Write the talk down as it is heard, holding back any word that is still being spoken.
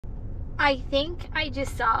I think I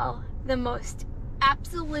just saw the most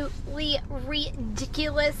absolutely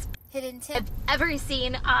ridiculous hidden tip I've ever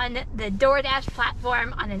seen on the DoorDash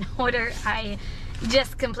platform on an order I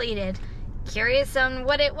just completed. Curious on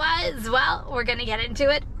what it was? Well, we're gonna get into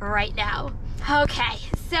it right now. Okay,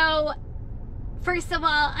 so first of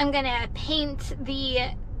all, I'm gonna paint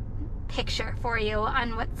the picture for you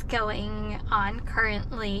on what's going on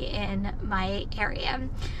currently in my area.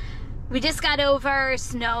 We just got over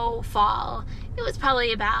snowfall. It was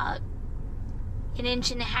probably about 1.5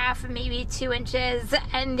 inches, maybe 2 inches,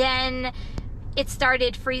 and then it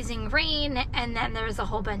started freezing rain, and then there was a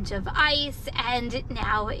whole bunch of ice, and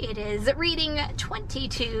now it is reading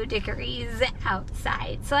 22 degrees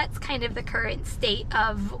outside. So that's kind of the current state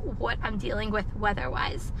of what I'm dealing with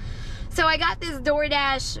weather-wise. So I got this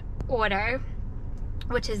DoorDash order,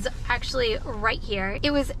 which is actually right here.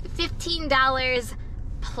 It was $15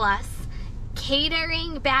 plus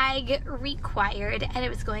catering bag required, and it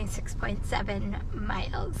was going 6.7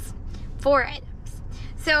 miles. 4 items.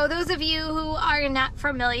 So those of you who are not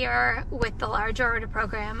familiar with the large order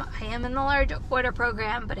program, I am in the large order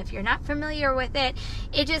program, but if you're not familiar with it,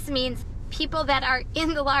 it just means people that are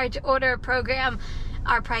in the large order program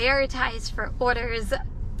are prioritized for orders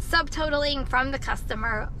subtotaling from the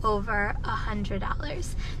customer over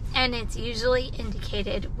 $100. And it's usually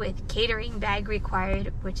indicated with catering bag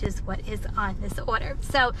required, which is what is on this order.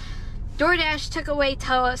 So DoorDash took away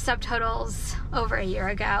subtotals over a year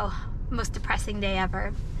ago. Most depressing day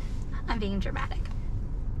ever. I'm being dramatic.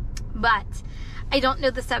 But I don't know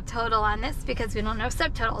the subtotal on this because we don't know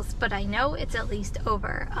subtotals, but I know it's at least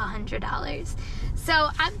over $100. So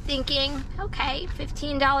I'm thinking, okay,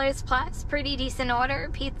 $15 plus, pretty decent order,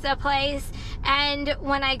 pizza place. And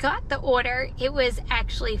when I got the order, it was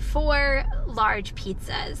actually 4 large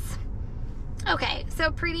pizzas. Okay,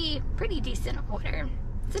 so pretty decent order.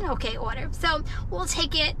 It's an okay order. So we'll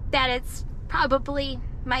take it that it's probably,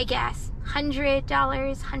 my guess, $100,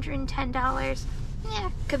 $110. Yeah,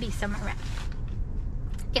 could be somewhere around,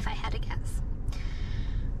 if I had to guess.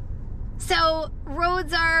 So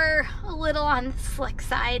roads are a little on the slick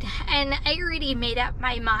side, and I already made up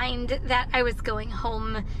my mind that I was going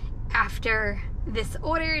home after this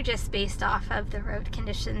order just based off of the road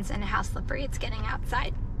conditions and how slippery it's getting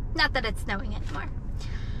outside. Not that it's snowing anymore.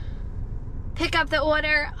 Pick up the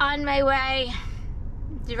order, on my way,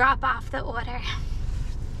 drop off the order.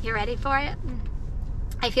 You ready for it?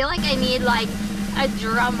 I feel like I need like a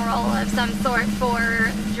drum roll of some sort for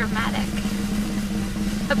dramatic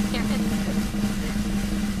appearances.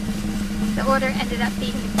 The order ended up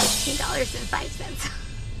being $15.05.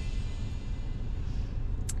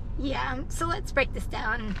 Yeah, so let's break this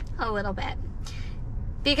down a little bit,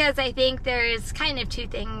 because I think there's kind of 2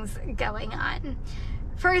 things going on.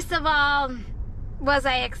 First of all, was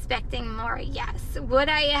I expecting more? Yes. Would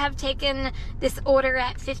I have taken this order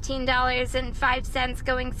at $15.05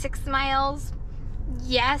 going 6 miles?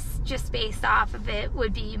 Yes, just based off of it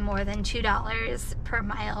would be more than $2 per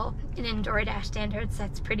mile. And in DoorDash standards,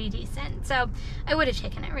 that's pretty decent. So I would have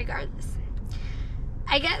taken it regardless.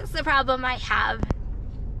 I guess the problem I have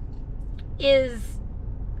is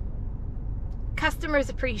customers'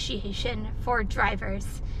 appreciation for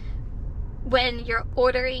drivers when you're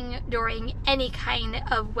ordering during any kind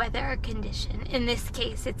of weather condition. In this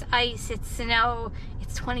case, it's ice, it's snow,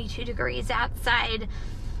 it's 22 degrees outside.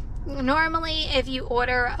 Normally, if you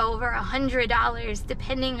order over $100,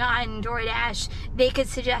 depending on DoorDash, they could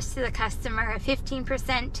suggest to the customer a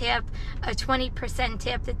 15% tip, a 20%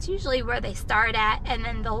 tip. That's usually where they start at. And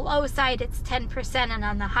then the low side, it's 10%, and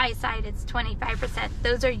on the high side, it's 25%.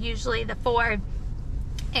 Those are usually the 4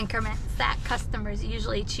 increments that customers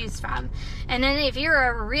usually choose from. And then if you're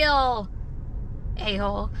a real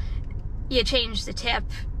a-hole, you change the tip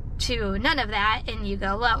to none of that and you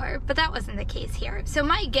go lower. But that wasn't the case here. So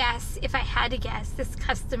my guess, if I had to guess, this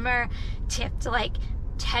customer tipped like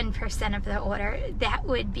 10% of the order. That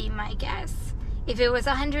would be my guess. If it was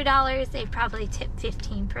 $100, they probably tipped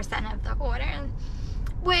 15% of the order,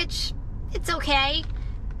 which it's okay.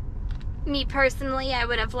 Me personally, I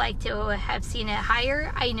would have liked to have seen it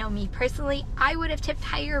higher. I know me personally, I would have tipped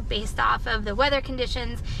higher based off of the weather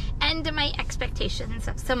conditions and my expectations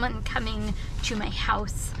of someone coming to my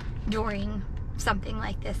house during something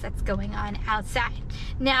like this that's going on outside.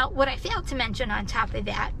 Now, what I failed to mention on top of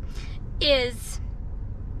that is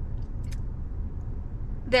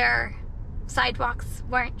their sidewalks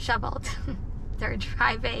weren't shoveled. Their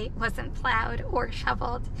driveway wasn't plowed or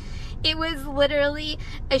shoveled. It was literally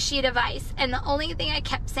a sheet of ice. And the only thing I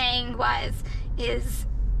kept saying is,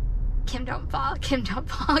 Kim, don't fall, Kim, don't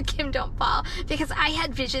fall, Kim, don't fall, because I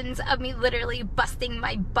had visions of me literally busting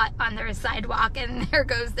my butt on their sidewalk and there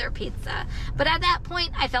goes their pizza. But at that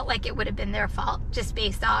point, I felt like it would have been their fault, just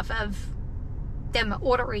based off of them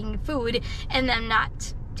ordering food and them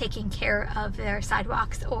not taking care of their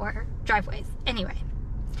sidewalks or driveways. Anyway,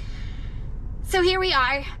 so here we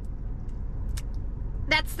are.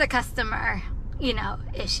 That's the customer,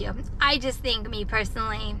 issue. I just think, me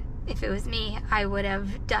personally, if it was me, I would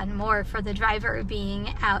have done more for the driver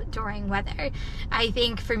being out during weather. I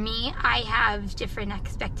think for me, I have different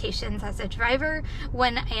expectations as a driver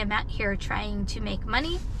when I am out here trying to make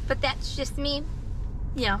money, but that's just me.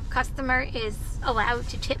 Customer is allowed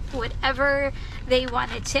to tip whatever they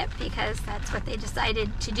want to tip because that's what they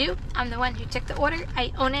decided to do. I'm the one who took the order.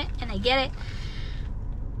 I own it and I get it.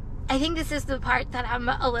 I think this is the part that I'm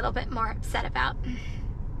a little bit more upset about.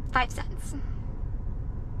 5 cents.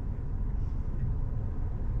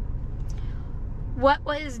 What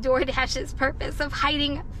was DoorDash's purpose of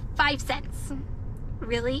hiding 5 cents?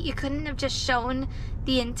 Really? You couldn't have just shown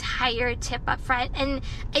the entire tip up front? And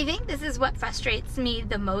I think this is what frustrates me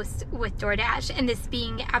the most with DoorDash, and this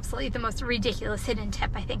being absolutely the most ridiculous hidden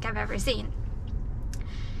tip I think I've ever seen,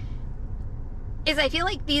 is I feel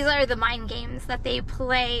like these are the mind games that they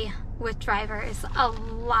play with drivers a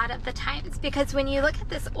lot of the times. Because when you look at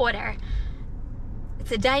this order,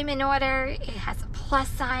 it's a diamond order, it has a plus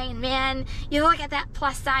sign. Man, you look at that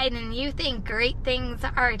plus sign and you think great things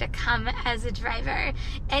are to come as a driver.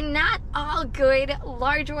 And not all good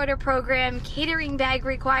large order program, catering bag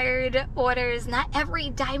required orders, not every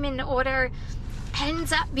diamond order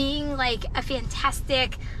ends up being like a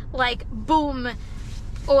fantastic, like, boom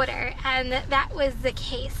order. And that was the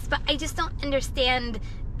case. But I just don't understand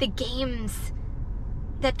the games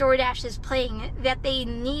that DoorDash is playing, that they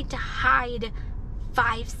need to hide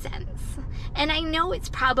 5 cents. And I know it's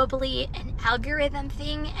probably an algorithm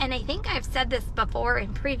thing, and I think I've said this before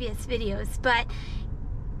in previous videos, but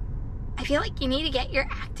I feel like you need to get your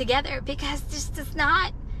act together, because this does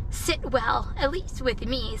not sit well, at least with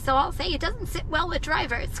me. So I'll say it doesn't sit well with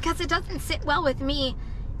drivers, because it doesn't sit well with me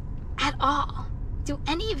at all. Do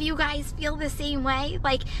any of you guys feel the same way?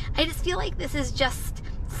 Like, I just feel like this is just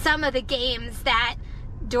some of the games that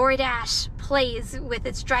DoorDash plays with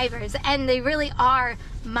its drivers, and they really are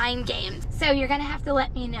mind games. So you're gonna have to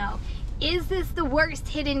let me know, is this the worst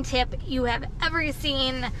hidden tip you have ever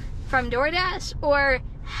seen from DoorDash, or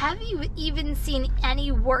have you even seen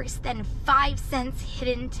any worse than 5 cents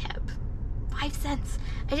hidden tip? 5 cents.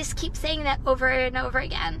 I just keep saying that over and over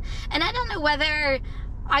again, and I don't know whether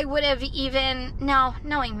I would have even, no,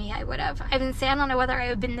 knowing me, I would have. I don't know whether I would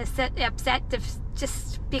have been this upset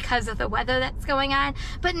just because of the weather that's going on.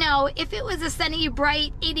 But no, if it was a sunny,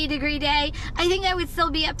 bright, 80-degree day, I think I would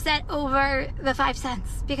still be upset over the 5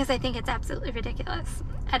 cents, because I think it's absolutely ridiculous.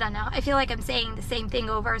 I don't know. I feel like I'm saying the same thing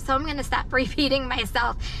over, so I'm going to stop repeating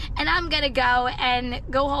myself, and I'm going to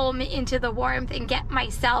go home into the warmth and get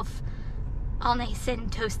myself all nice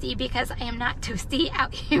and toasty, because I am not toasty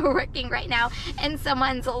out here working right now, and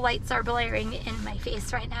someone's lights are blaring in my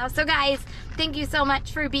face right now. So guys, thank you so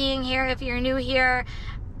much for being here. If you're new here,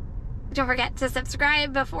 don't forget to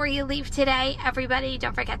subscribe before you leave today. Everybody,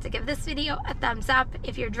 don't forget to give this video a thumbs up.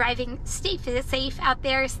 If you're driving, stay safe out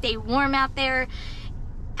there, stay warm out there,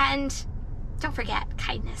 and don't forget,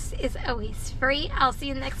 kindness is always free. I'll see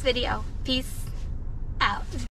you in the next video. Peace out.